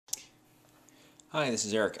Hi, this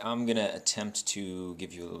is Eric. I'm going to attempt to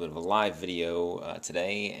give you a little bit of a live video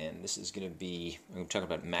today, and this is going to be, I'm going to talk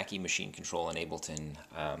about Mackie machine control in Ableton.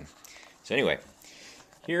 So anyway,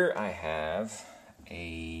 here I have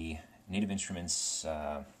a Native Instruments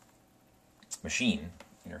Maschine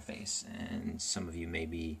interface, and some of you may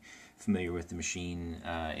be familiar with the Maschine.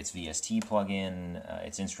 It's VST plugin,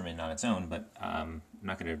 it's instrument on its own, but I'm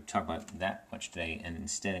not going to talk about that much today, and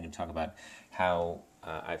instead I'm going to talk about how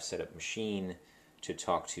I've set up Maschine to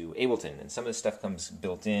talk to Ableton, and some of this stuff comes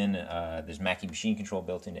built in. There's Mackie machine control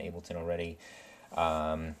built into Ableton already,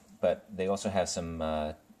 but they also have some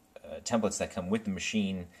templates that come with the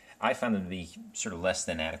machine. I found them to be sort of less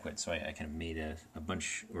than adequate, so I kind of made a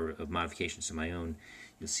bunch of modifications to my own.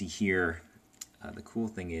 You'll see here, the cool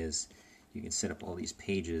thing is you can set up all these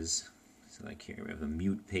pages. So like here we have a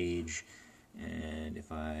mute page, and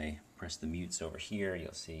if I press the mutes over here,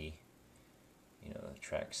 you'll see, you know, the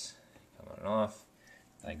tracks come on and off.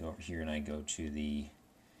 I go over here and I go to the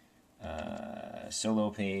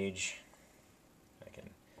solo page. I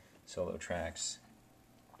can solo tracks,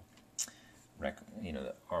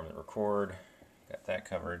 the arm that record, got that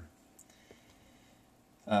covered.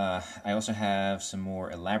 I also have some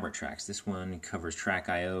more elaborate tracks. This one covers track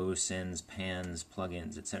I/O, sends, pans,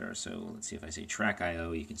 plugins, etc. So let's see, if I say track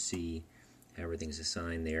I/O, you can see how everything's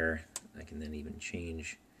assigned there. I can then even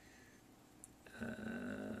change.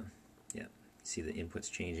 Yeah, see the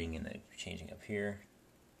inputs changing and they're changing up here.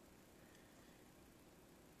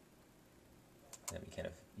 That'd be kind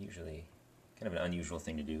of an unusual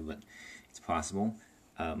thing to do, but it's possible.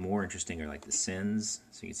 More interesting are like the sends.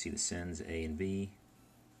 So you can see the sends A and B.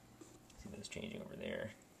 See those changing over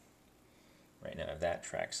there. Right now I have that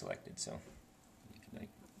track selected, so you can like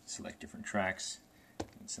select different tracks. You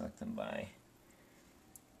can select them by.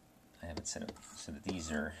 I have it set up so that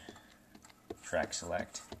these are track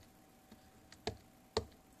select.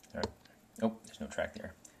 Right. Oh, there's no track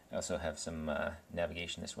there. I also have some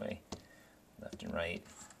navigation this way, left and right.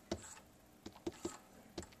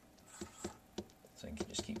 So I can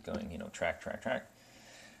just keep going, you know, track.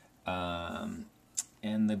 And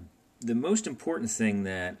the most important thing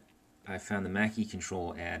that I found the Mackie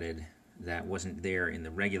control added that wasn't there in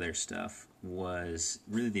the regular stuff was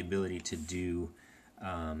really the ability to do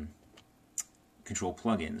control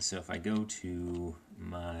plugins. So if I go to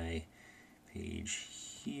my page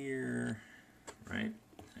here, right,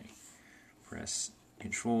 I press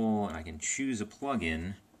control and I can choose a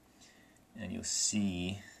plugin, and you'll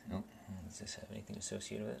see, oh, does this have anything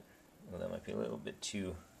associated with it? Well, that might be a little bit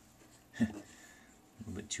too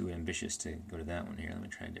ambitious to go to that one here. Let me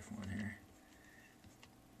try a different one here.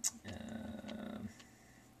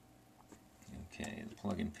 Okay, the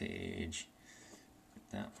plugin page. Put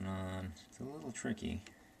that one on. It's a little tricky.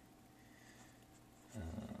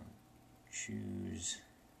 Choose.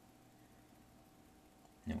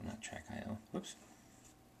 No, not track I/O. Whoops.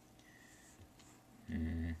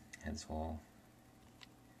 Had this all.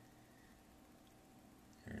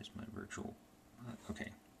 There's my virtual. Okay,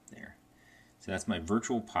 there. So that's my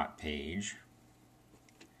virtual pot page.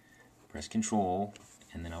 Press Control,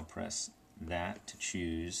 and then I'll press that to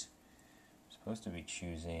choose. I'm supposed to be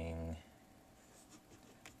choosing.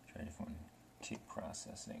 Try a different one. Kick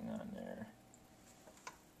processing on there.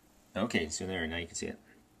 Okay, so there, now you can see it.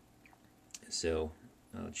 So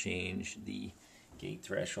I'll change the gate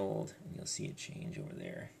threshold, and you'll see it change over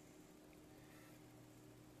there.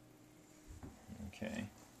 Okay.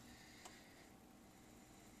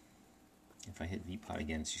 If I hit VPOT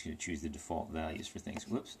again, it's just going to choose the default values for things.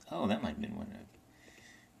 Whoops. Oh, that might have been one.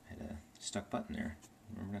 I had a stuck button there.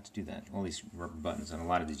 Remember not to do that. All these rubber buttons on a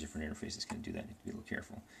lot of these different interfaces can do that. You have to be a little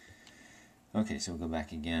careful. Okay, so we'll go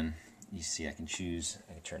back again. You see I can choose,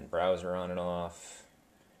 I can turn browser on and off,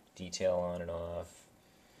 detail on and off,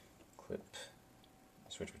 clip,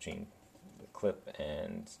 switch between the clip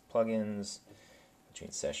and plugins,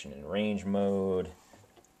 between session and arrange mode.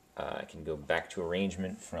 I can go back to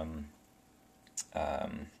arrangement from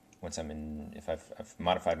once I'm in, if I've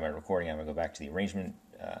modified my recording, I'm going to go back to the arrangement.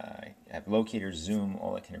 I have locators, zoom,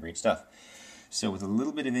 all that kind of great stuff. So with a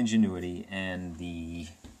little bit of ingenuity and the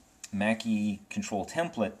Mackie control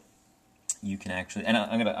template, you can actually, and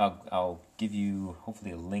I'll give you hopefully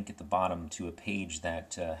a link at the bottom to a page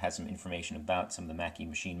that has some information about some of the Mackie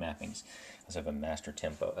machine mappings. I also have a master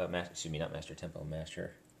tempo,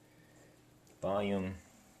 master volume.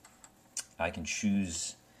 I can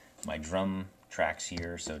choose my drum tracks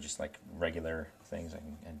here, so just like regular things, I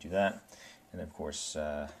can do that. And then of course,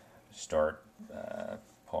 start,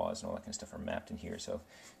 pause, and all that kind of stuff are mapped in here. So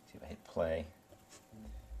see if I hit play.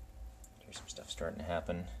 Here's some stuff starting to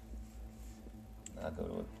happen. I'll go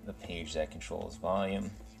to the page that controls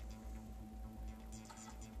volume.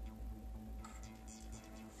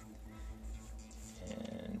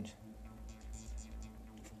 And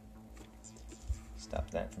stop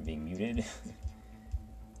that from being muted.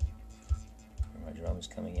 My drums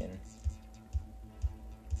coming in.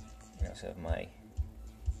 I also have my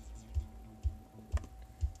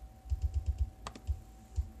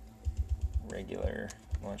regular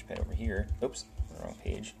Launchpad over here. Oops, wrong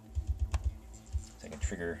page. So I can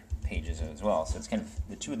trigger pages as well. So it's kind of,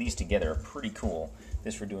 the two of these together are pretty cool.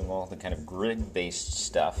 This for doing all the kind of grid-based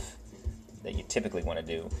stuff that you typically want to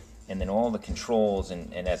do. And then all the controls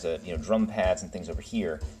and as a, you know, drum pads and things over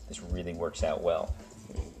here, this really works out well.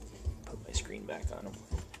 Put my screen back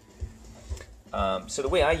on. So the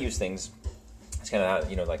way I use things, it's kind of,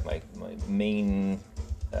 you know, like my main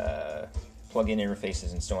plug-in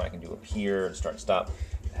interfaces and so on I can do up here and start and stop.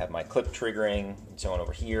 I have my clip triggering and so on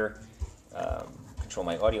over here. Control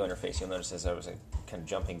my audio interface. You'll notice as I was kind of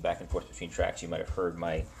jumping back and forth between tracks, you might have heard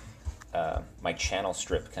my my channel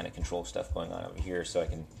strip kind of control stuff going on over here, so I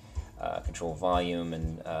can control volume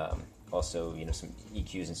and also, you know, some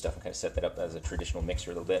EQs and stuff, and kind of set that up as a traditional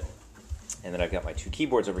mixer a little bit. And then I've got my two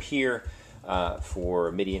keyboards over here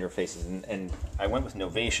for MIDI interfaces, and I went with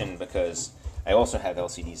Novation because I also have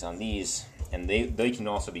LCDs on these, and they can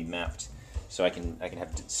also be mapped. So I can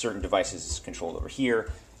have certain devices controlled over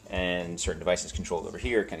here and certain devices controlled over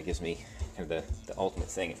here. It kind of gives me kind of the ultimate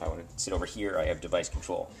thing. If I want to sit over here, I have device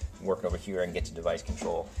control. Work over here, I can get to device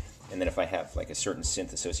control. And then if I have like a certain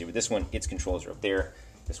synth associated with this one, its controls are up there.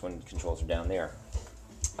 This one controls are down there.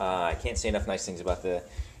 I can't say enough nice things about the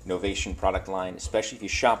Novation product line, especially if you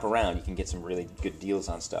shop around. You can get some really good deals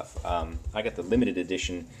on stuff. I got the limited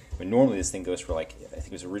edition. I mean, normally this thing goes for like, I think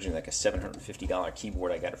it was originally like a $750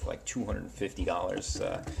 keyboard. I got it for like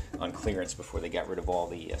 $250 on clearance before they got rid of all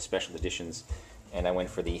the special editions. And I went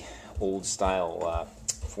for the old style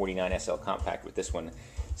 49SL compact with this one.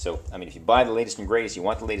 So, I mean, if you buy the latest and greatest, you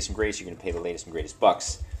want the latest and greatest, you're going to pay the latest and greatest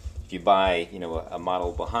bucks. If you buy, you know, a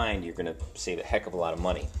model behind, you're going to save a heck of a lot of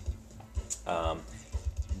money.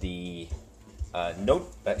 The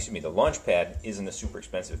Launchpad isn't a super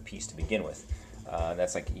expensive piece to begin with.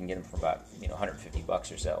 That's like, you can get them for about, you know, 150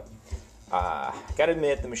 bucks or so. I gotta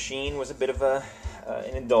admit, the Maschine was a bit of an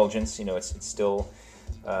indulgence. You know, it's still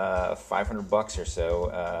 500 bucks or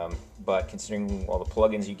so, but considering all the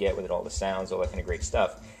plugins you get with it, all the sounds, all that kind of great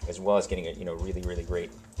stuff, as well as getting a, you know, really great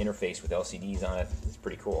interface with LCDs on it, it's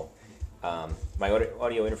pretty cool. My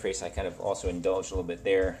audio interface, I kind of also indulged a little bit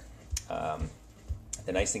there.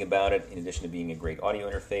 The nice thing about it, in addition to being a great audio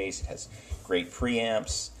interface, it has great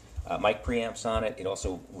preamps, mic preamps on it. It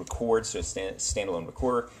also records, so it's a standalone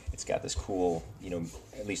recorder. It's got this cool, you know,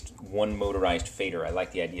 at least one motorized fader. I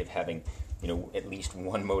like the idea of having, you know, at least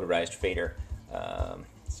one motorized fader.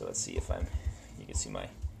 So let's see if you can see if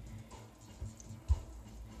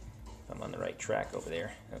I'm on the right track over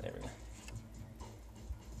there. Oh, there we go.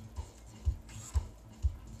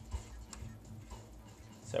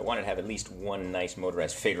 So I wanted to have at least one nice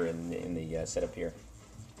motorized fader in the setup here.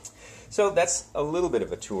 So that's a little bit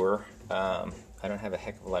of a tour. I don't have a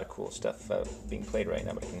heck of a lot of cool stuff being played right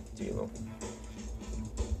now, but I can do a little.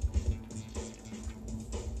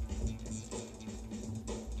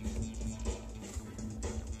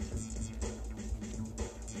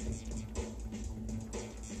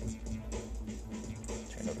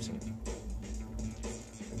 Turn over some.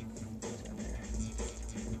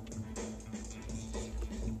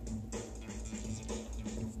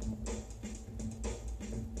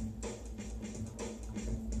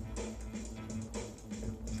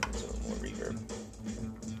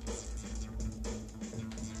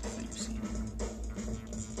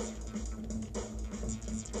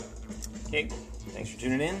 Okay, thanks for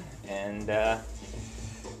tuning in, and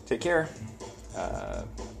take care.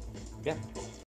 Yeah.